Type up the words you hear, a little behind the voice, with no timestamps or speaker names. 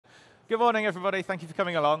Good morning, everybody. Thank you for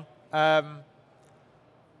coming along.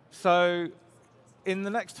 So in the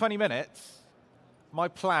next 20 minutes, my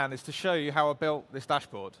plan is to show you how I built this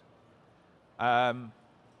dashboard. And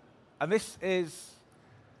this is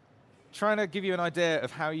trying to give you an idea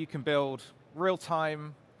of how you can build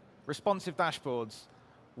real-time, responsive dashboards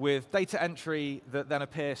with data entry that then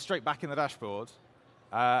appear straight back in the dashboard.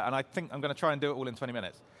 And I think I'm going to try and do it all in 20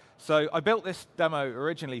 minutes. So I built this demo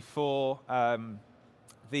originally for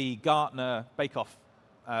the Gartner Bake-Off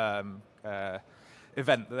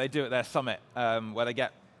event that they do at their summit, where they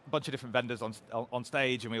get a bunch of different vendors on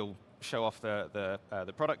stage, and we all show off the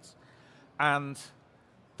products. And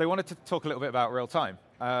they wanted to talk a little bit about real time.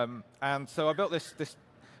 And so I built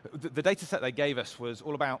the data set they gave us was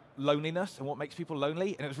all about loneliness and what makes people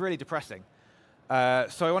lonely, and it was really depressing. So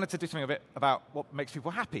I wanted to do something a bit about what makes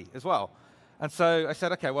people happy as well. And so I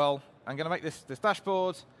said, OK, well, I'm going to make this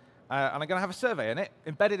dashboard, and I'm going to have a survey in it,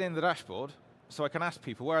 embedded in the dashboard, so I can ask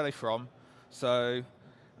people, where are they from? So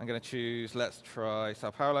I'm going to choose, let's try Sao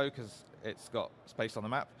Paulo, because it's got space on the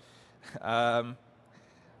map.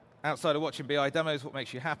 Outside of watching BI demos, what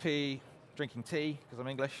makes you happy? Drinking tea, because I'm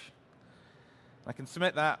English. I can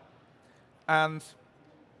submit that. And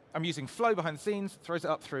I'm using Flow behind the scenes, throws it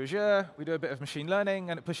up through Azure. We do a bit of machine learning,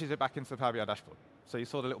 and it pushes it back into the Power BI dashboard. So you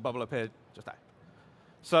saw the little bubble appear just there.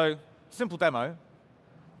 So simple demo.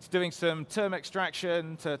 It's doing some term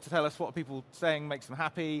extraction to tell us what people saying makes them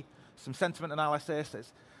happy, some sentiment analysis.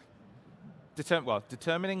 It's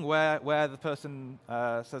determining where the person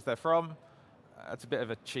says they're from. That's a bit of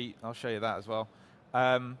a cheat. I'll show you that as well.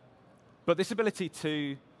 But this ability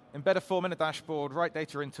to embed a form in a dashboard, write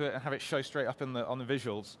data into it, and have it show straight up on the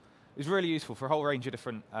visuals is really useful for a whole range of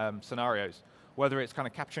different scenarios. Whether it's kind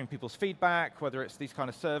of capturing people's feedback, whether it's these kind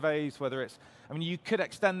of surveys, whether it's, I mean, you could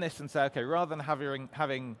extend this and say, OK, rather than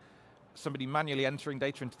having somebody manually entering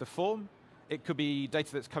data into the form, it could be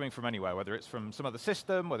data that's coming from anywhere, whether it's from some other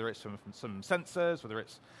system, whether it's from some sensors, whether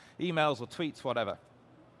it's emails or tweets, whatever.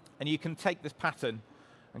 And you can take this pattern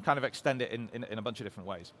and kind of extend it in a bunch of different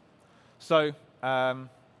ways. So let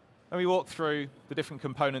me walk through the different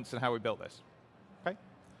components and how we built this. Okay?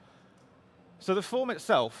 So the form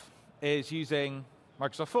itself is using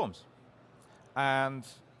Microsoft Forms. And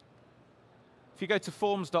if you go to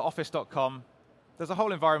forms.office.com, there's a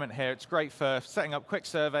whole environment here. It's great for setting up quick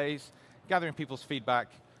surveys, gathering people's feedback.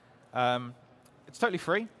 It's totally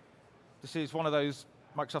free. This is one of those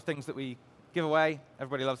Microsoft things that we give away.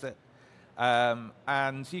 Everybody loves it.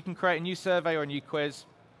 And you can create a new survey or a new quiz,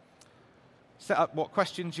 set up what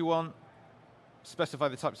questions you want, specify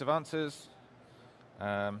the types of answers.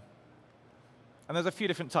 And there's a few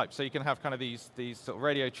different types. So you can have kind of these sort of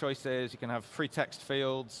radio choices. You can have free text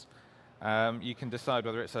fields. You can decide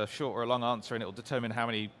whether it's a short or a long answer, and it will determine how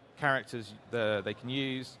many characters they can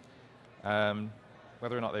use,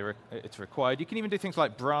 whether or not it's required. You can even do things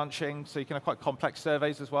like branching, so you can have quite complex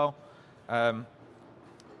surveys as well. And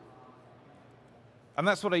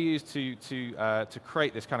that's what I use to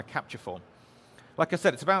create this kind of capture form. Like I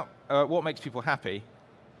said, it's about what makes people happy.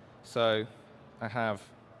 So I have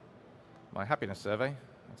my happiness survey. I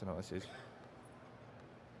don't know what this is.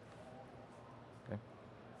 Okay.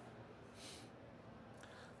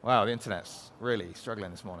 Wow, the internet's really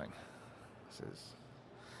struggling this morning. This is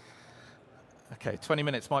OK, 20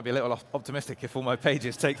 minutes might be a little optimistic if all my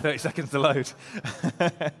pages take 30 seconds to load.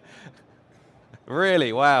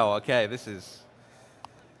 Really? Wow. OK, this is...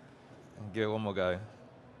 I'll give it one more go.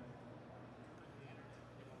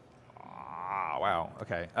 Wow.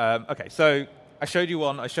 OK. OK, so I showed you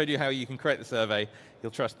one. I showed you how you can create the survey.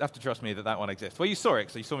 You'll have to trust me that one exists. Well, you saw it,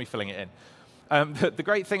 so you saw me filling it in. The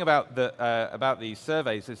great thing about these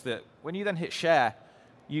surveys is that when you then hit share,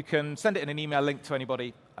 you can send it in an email link to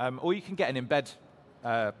anybody, or you can get an embed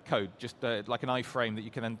code, just like an iframe that you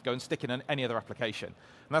can then go and stick in any other application.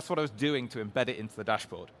 And that's what I was doing to embed it into the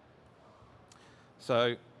dashboard.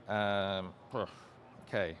 So,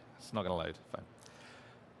 OK, it's not going to load. Fine.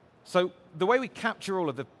 So the way we capture all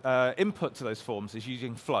of the input to those forms is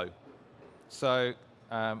using Flow. So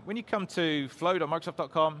when you come to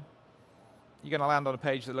flow.microsoft.com, you're going to land on a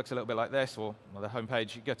page that looks a little bit like this, or the home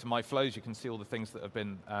page. You go to My Flows, you can see all the things that have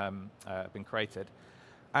been created.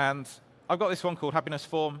 And I've got this one called Happiness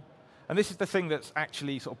Form. And this is the thing that's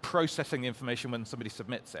actually sort of processing the information when somebody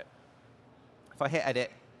submits it. If I hit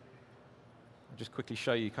Edit, I'll just quickly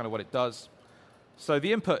show you kind of what it does. So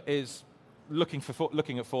the input is looking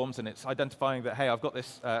at forms, and it's identifying that, hey, I've got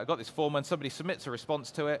this form. When somebody submits a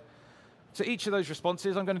response to it, to each of those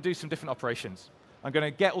responses, I'm going to do some different operations. I'm going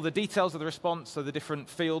to get all the details of the response, so the different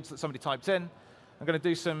fields that somebody types in. I'm going to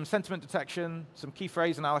do some sentiment detection, some key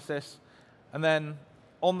phrase analysis, and then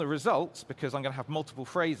on the results, because I'm going to have multiple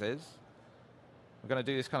phrases, I'm going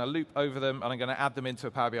to do this kind of loop over them, and I'm going to add them into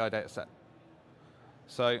a Power BI data set.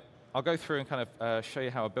 So I'll go through and kind of show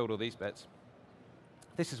you how I build all these bits.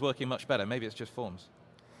 This is working much better. Maybe it's just forms.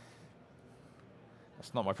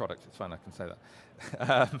 That's not my product. It's fine. I can say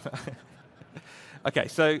that. OK,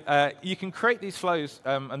 so you can create these flows,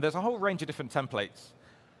 and there's a whole range of different templates.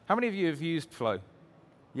 How many of you have used Flow?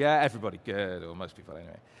 Yeah, everybody. Good, or most people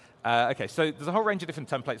anyway. OK, so there's a whole range of different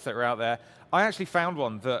templates that are out there. I actually found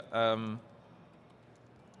one that,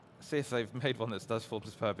 see if they've made one that does forms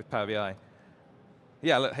as Power BI.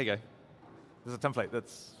 Yeah, look, here you go. There's a template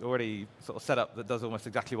that's already sort of set up that does almost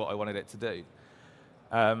exactly what I wanted it to do.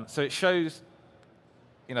 So it shows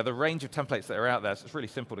the range of templates that are out there, so it's really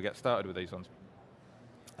simple to get started with these ones.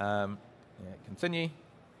 Continue.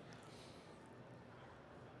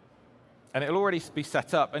 And it'll already be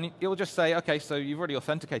set up, and it'll just say, OK, so you've already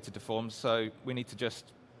authenticated to forms, so we need to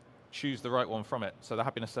just choose the right one from it. So the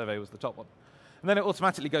happiness survey was the top one. And then it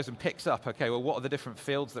automatically goes and picks up, OK, well, what are the different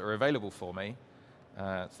fields that are available for me?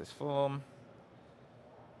 It's this form.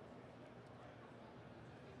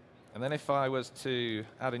 And then if I was to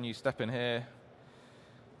add a new step in here,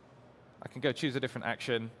 I can go choose a different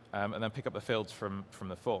action and then pick up the fields from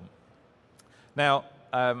the form. Now,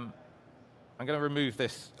 I'm going to remove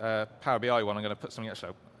this Power BI one. I'm going to put something else.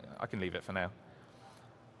 I can leave it for now.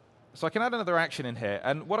 So I can add another action in here.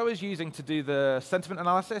 And what I was using to do the sentiment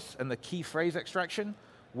analysis and the key phrase extraction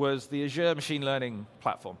was the Azure machine learning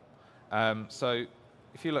platform. So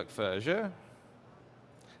if you look for Azure,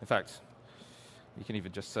 in fact, you can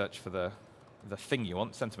even just search for the thing you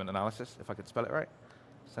want, sentiment analysis, if I could spell it right.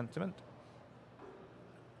 Sentiment.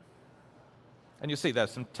 And you'll see there's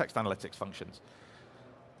some text analytics functions.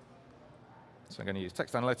 So I'm going to use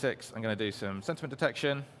text analytics. I'm going to do some sentiment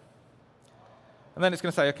detection. And then it's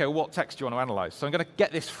going to say, OK, well, what text do you want to analyze? So I'm going to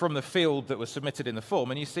get this from the field that was submitted in the form.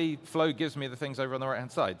 And you see Flow gives me the things over on the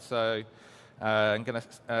right-hand side. So I'm going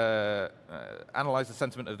to analyze the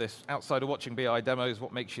sentiment of this outside of watching BI demos,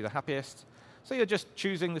 what makes you the happiest. So you're just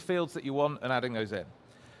choosing the fields that you want and adding those in.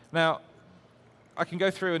 Now, I can go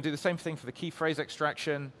through and do the same thing for the key phrase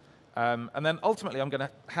extraction. And then ultimately, I'm going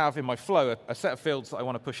to have in my flow a set of fields that I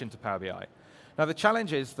want to push into Power BI. Now, the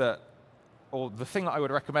challenge is that, or the thing that I would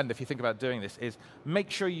recommend if you think about doing this, is make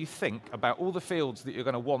sure you think about all the fields that you're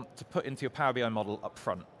going to want to put into your Power BI model up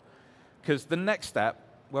front. Because the next step,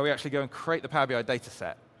 where we actually go and create the Power BI data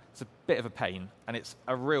set, it's a bit of a pain. And it's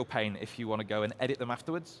a real pain if you want to go and edit them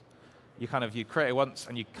afterwards. You create it once,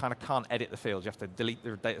 and you kind of can't edit the fields. You have to delete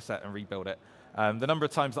the data set and rebuild it. The number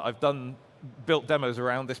of times that I've built demos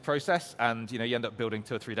around this process, and you end up building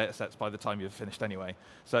 2 or 3 data sets by the time you've finished anyway.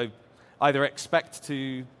 So either expect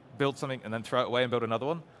to build something and then throw it away and build another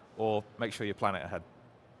one, or make sure you plan it ahead.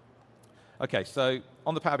 OK, so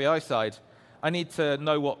on the Power BI side, I need to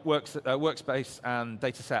know what workspace and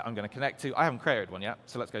data set I'm going to connect to. I haven't created one yet,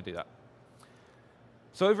 so let's go do that.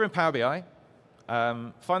 So over in Power BI,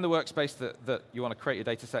 find the workspace that you want to create your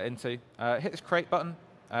data set into. Hit this Create button,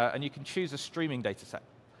 and you can choose a streaming data set.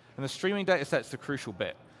 And the streaming data set's the crucial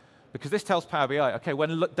bit, because this tells Power BI, OK,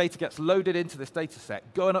 when data gets loaded into this data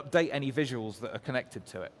set, go and update any visuals that are connected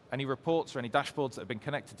to it. Any reports or any dashboards that have been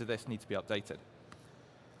connected to this need to be updated.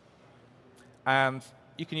 And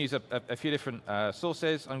you can use a few different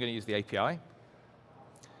sources. I'm going to use the API.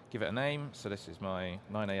 Give it a name. So this is my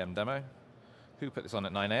 9 a.m. demo. Who put this on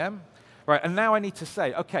at 9 a.m.? Right, and now I need to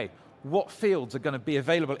say, OK, what fields are going to be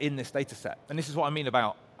available in this data set? And this is what I mean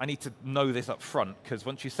about I need to know this up front, because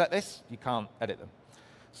once you set this, you can't edit them.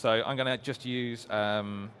 So I'm going to just use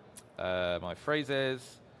my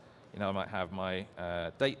phrases. I might have my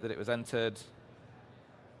date that it was entered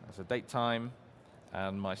as a date time,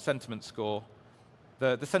 and my sentiment score.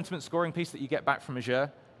 The sentiment scoring piece that you get back from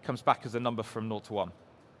Azure comes back as a number from 0 to 1.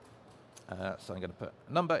 So I'm going to put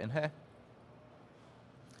a number in here.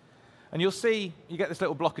 And you'll see you get this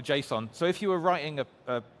little block of JSON. So if you were writing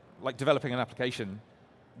like developing an application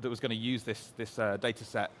that was going to use this data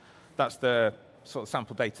set, that's the sort of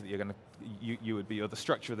sample data that you would be, or the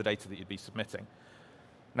structure of the data that you'd be submitting.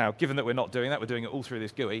 Now, given that we're not doing that, we're doing it all through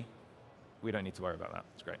this GUI, we don't need to worry about that.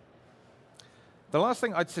 It's great. The last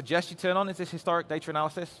thing I'd suggest you turn on is this historic data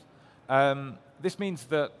analysis. This means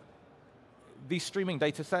that these streaming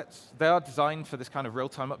data sets, they are designed for this kind of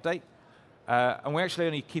real-time update. And we actually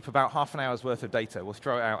only keep about half an hour's worth of data. We'll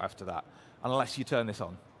throw it out after that, unless you turn this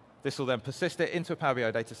on. This will then persist it into a Power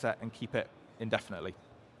BI data set and keep it indefinitely.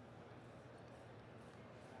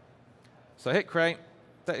 So hit create,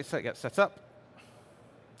 data set gets set up,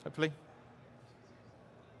 hopefully.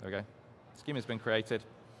 There we go. Schema's been created.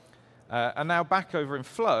 And now back over in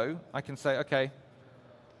Flow, I can say, OK,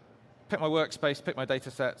 pick my workspace, pick my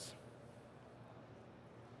data sets.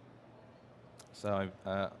 So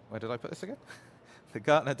where did I put this again? The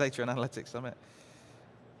Gartner Data and Analytics Summit.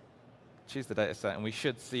 Choose the data set, and we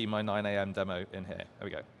should see my 9 a.m. demo in here. There we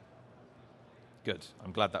go. Good.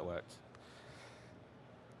 I'm glad that worked.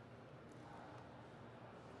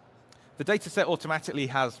 The data set automatically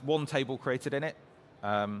has one table created in it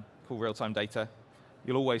called real-time data.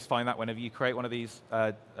 You'll always find that whenever you create one of these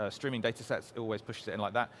streaming data sets, it always pushes it in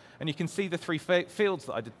like that. And you can see the three fields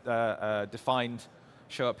that I defined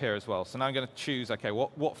show up here as well. So now I'm going to choose, OK,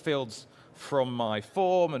 what fields from my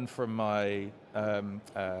form and from my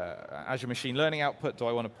Azure Machine Learning output do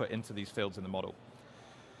I want to put into these fields in the model?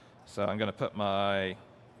 So I'm going to put my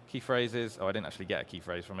key phrases. Oh, I didn't actually get a key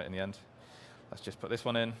phrase from it in the end. Let's just put this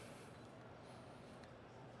one in.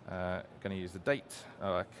 Going to use the date.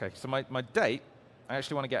 Oh, OK, so my date, I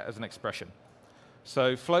actually want to get as an expression.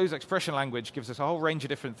 So Flow's expression language gives us a whole range of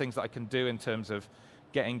different things that I can do in terms of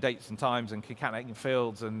getting dates and times and concatenating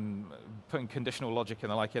fields and putting conditional logic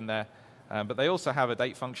and the like in there. But they also have a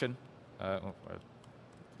date function,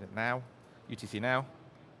 now, UTC now,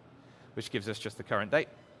 which gives us just the current date.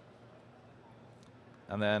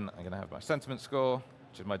 And then I'm going to have my sentiment score,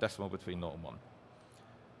 which is my decimal between 0 and 1.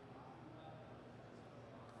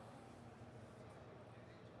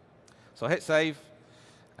 So I hit save,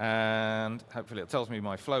 and hopefully it tells me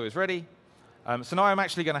my flow is ready. So now I'm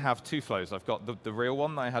actually going to have two flows. I've got the real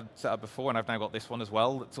one that I had set up before, and I've now got this one as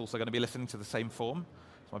well that's also going to be listening to the same form.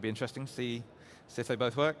 So it might be interesting to see if they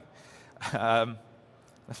both work. If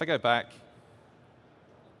I go back,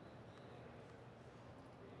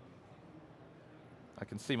 I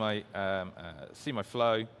can see my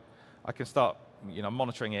flow. I can start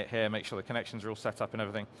monitoring it here, make sure the connections are all set up and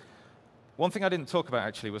everything. One thing I didn't talk about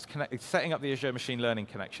actually was setting up the Azure Machine Learning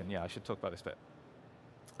connection. Yeah, I should talk about this bit.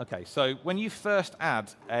 OK, so when you first add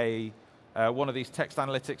one of these text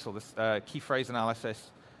analytics or this key phrase analysis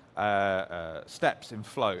steps in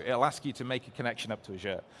Flow, it'll ask you to make a connection up to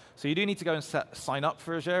Azure. So you do need to go and sign up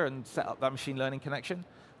for Azure and set up that machine learning connection.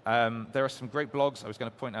 There are some great blogs. I was going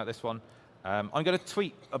to point out this one. I'm going to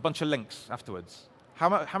tweet a bunch of links afterwards. How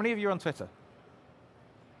many of you are on Twitter?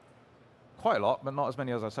 Quite a lot, but not as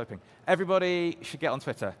many as I was hoping. Everybody should get on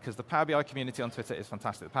Twitter, because the Power BI community on Twitter is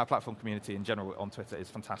fantastic. The Power Platform community in general on Twitter is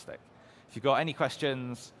fantastic. If you've got any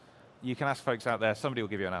questions, you can ask folks out there. Somebody will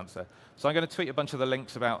give you an answer. So I'm going to tweet a bunch of the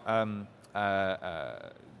links about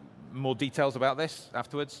more details about this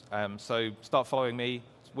afterwards. So start following me,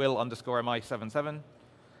 Will_MI77,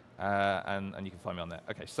 and you can find me on there.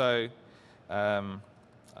 OK, so I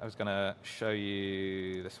was going to show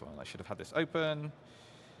you this one. I should have had this open.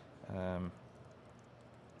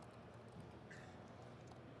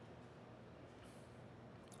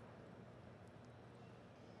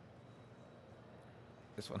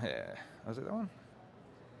 This one here. Was it that one?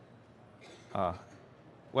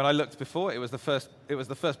 When I looked before, it was the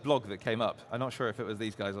first blog that came up. I'm not sure if it was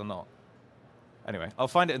these guys or not. Anyway, I'll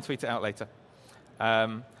find it and tweet it out later.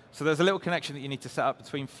 So there's a little connection that you need to set up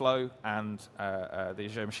between Flow and the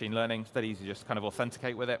Azure Machine Learning. It's that easy to just kind of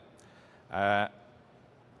authenticate with it.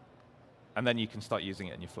 And then you can start using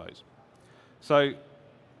it in your flows. So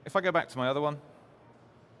if I go back to my other one,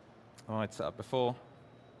 I'd set up before,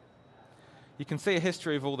 you can see a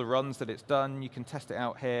history of all the runs that it's done. You can test it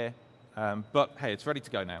out here. But hey, it's ready to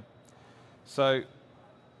go now. So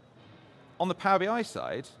on the Power BI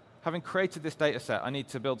side, having created this data set, I need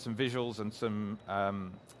to build some visuals and some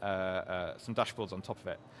dashboards on top of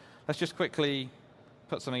it. Let's just quickly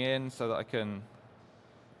put something in so that I can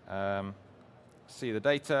see the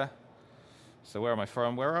data. So where am I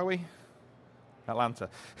from? Where are we? Atlanta.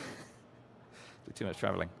 Too much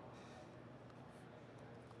traveling.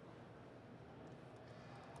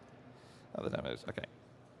 Oh, the demos. OK.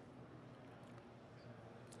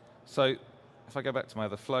 So if I go back to my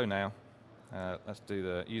other flow now, let's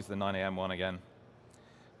use the 9 a.m. one again.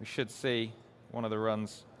 We should see one of the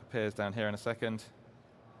runs appears down here in a second.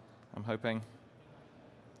 I'm hoping.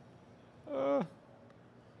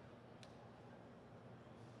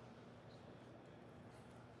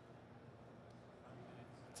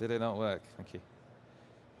 Did it not work? Thank you.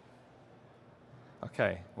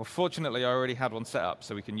 OK. Well, fortunately, I already had one set up,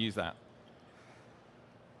 so we can use that.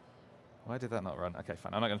 Why did that not run? OK,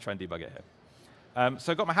 fine. I'm not going to try and debug it here.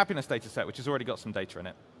 So I've got my happiness data set, which has already got some data in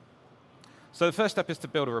it. So the first step is to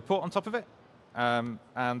build a report on top of it. And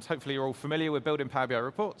hopefully, you're all familiar with building Power BI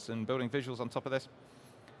reports and building visuals on top of this.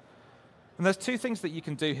 And there's two things that you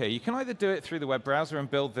can do here. You can either do it through the web browser and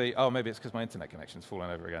build the maybe it's because my internet connection's fallen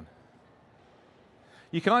over again.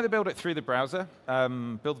 You can either build it through the browser,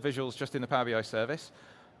 build visuals just in the Power BI service.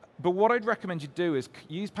 But what I'd recommend you do is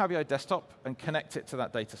use Power BI Desktop and connect it to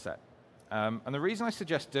that data set. And the reason I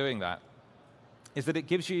suggest doing that is that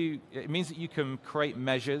it means that you can create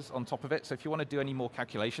measures on top of it. So if you want to do any more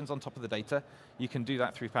calculations on top of the data, you can do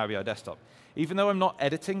that through Power BI Desktop. Even though I'm not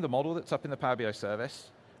editing the model that's up in the Power BI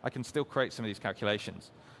service, I can still create some of these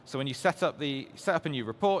calculations. So when you set up a new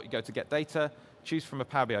report, you go to Get Data, choose from a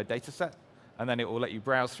Power BI data set, and then it will let you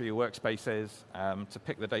browse through your workspaces to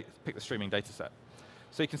pick the streaming data set.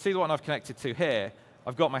 So you can see the one I've connected to here.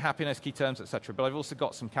 I've got my happiness, key terms, et cetera, but I've also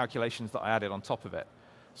got some calculations that I added on top of it.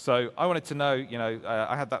 So I wanted to know,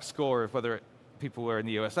 I had that score of whether people were in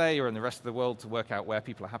the USA or in the rest of the world to work out where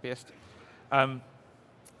people are happiest.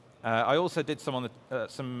 I also did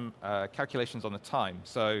some calculations on the time.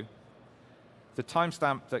 So the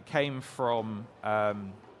timestamp that came from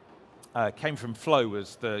Flow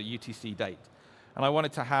was the UTC date. And I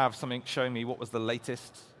wanted to have something showing me what was the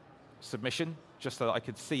latest submission, just so that I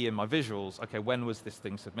could see in my visuals, okay, when was this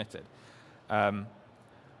thing submitted?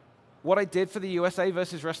 What I did for the USA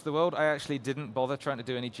versus rest of the world, I actually didn't bother trying to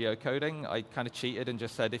do any geocoding. I kind of cheated and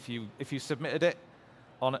just said if you submitted it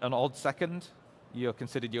on an odd second, you're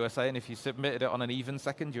considered USA, and if you submitted it on an even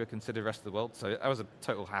second, you're considered rest of the world. So that was a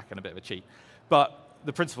total hack and a bit of a cheat. But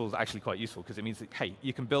the principle is actually quite useful because it means that, hey,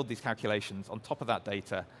 you can build these calculations on top of that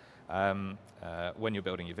data when you're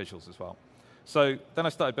building your visuals as well. So then I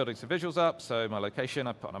started building some visuals up. So my location,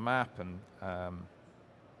 I put on a map, and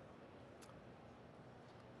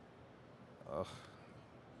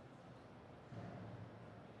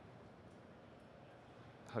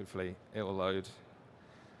hopefully it will load.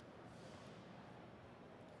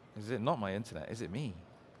 Is it not my internet? Is it me?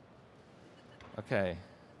 Okay.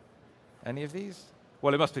 Any of these?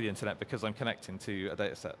 Well, it must be the internet because I'm connecting to a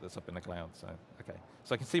data set that's up in the cloud. So, okay.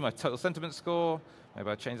 So I can see my total sentiment score. Maybe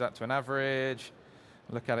I'll change that to an average.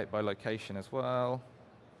 Look at it by location as well.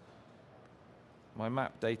 My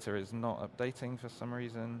map data is not updating for some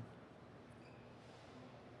reason.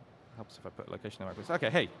 Helps if I put location in my place. Okay,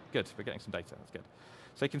 hey, good. We're getting some data. That's good.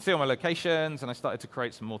 So you can see all my locations, and I started to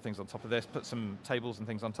create some more things on top of this, put some tables and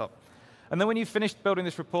things on top. And then when you've finished building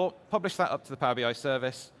this report, publish that up to the Power BI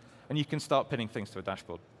service, and you can start pinning things to a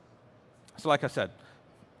dashboard. So like I said,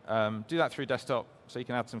 do that through desktop, so you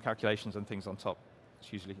can add some calculations and things on top.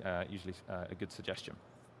 It's usually a good suggestion.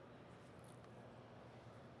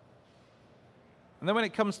 And then when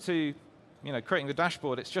it comes to creating the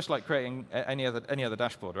dashboard, it's just like creating any other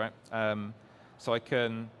dashboard, right? So I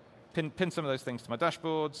can pin some of those things to my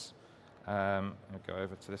dashboards. I'll go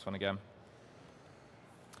over to this one again.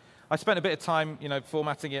 I spent a bit of time,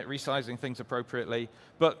 formatting it, resizing things appropriately.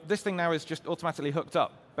 But this thing now is just automatically hooked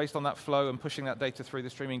up based on that flow and pushing that data through the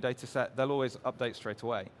streaming data set. They'll always update straight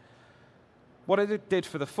away. What I did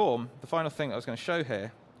for the form, the final thing that I was going to show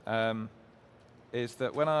here, is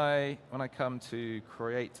that when I come to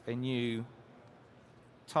create a new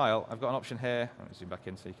tile, I've got an option here. Let me zoom back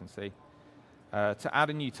in so you can see. To add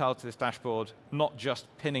a new tile to this dashboard, not just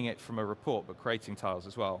pinning it from a report, but creating tiles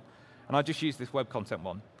as well. And I just use this web content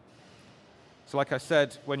one. So like I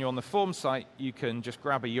said, when you're on the form site, you can just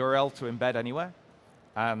grab a URL to embed anywhere,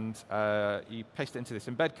 and you paste it into this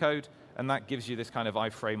embed code, and that gives you this kind of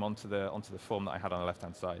iframe onto the form that I had on the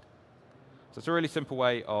left-hand side. So it's a really simple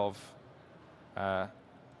way of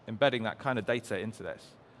embedding that kind of data into this.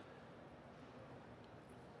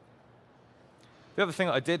 The other thing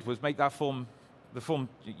that I did was make that form,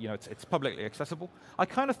 it's publicly accessible. I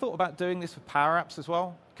kind of thought about doing this with Power Apps as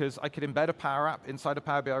well, because I could embed a Power App inside a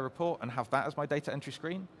Power BI report and have that as my data entry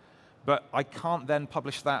screen. But I can't then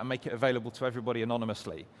publish that and make it available to everybody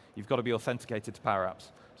anonymously. You've got to be authenticated to Power Apps.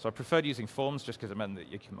 So I preferred using forms just because it meant that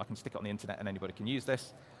I can stick it on the internet and anybody can use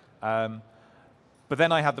this. But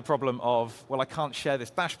then I had the problem of, well, I can't share this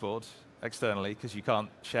dashboard externally because you can't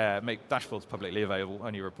make dashboards publicly available,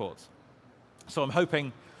 only reports. So I'm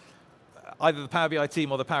hoping either the Power BI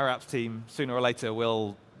team or the Power Apps team sooner or later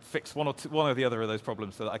will fix one or the other of those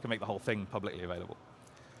problems so that I can make the whole thing publicly available.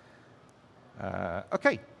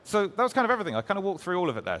 OK, so that was kind of everything. I kind of walked through all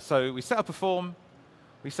of it there. So we set up a form.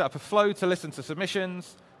 We set up a flow to listen to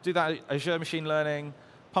submissions, do that Azure machine learning,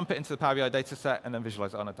 pump it into the Power BI data set, and then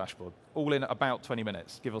visualize it on a dashboard, all in about 20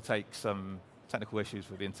 minutes, give or take some technical issues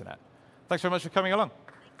with the internet. Thanks very much for coming along.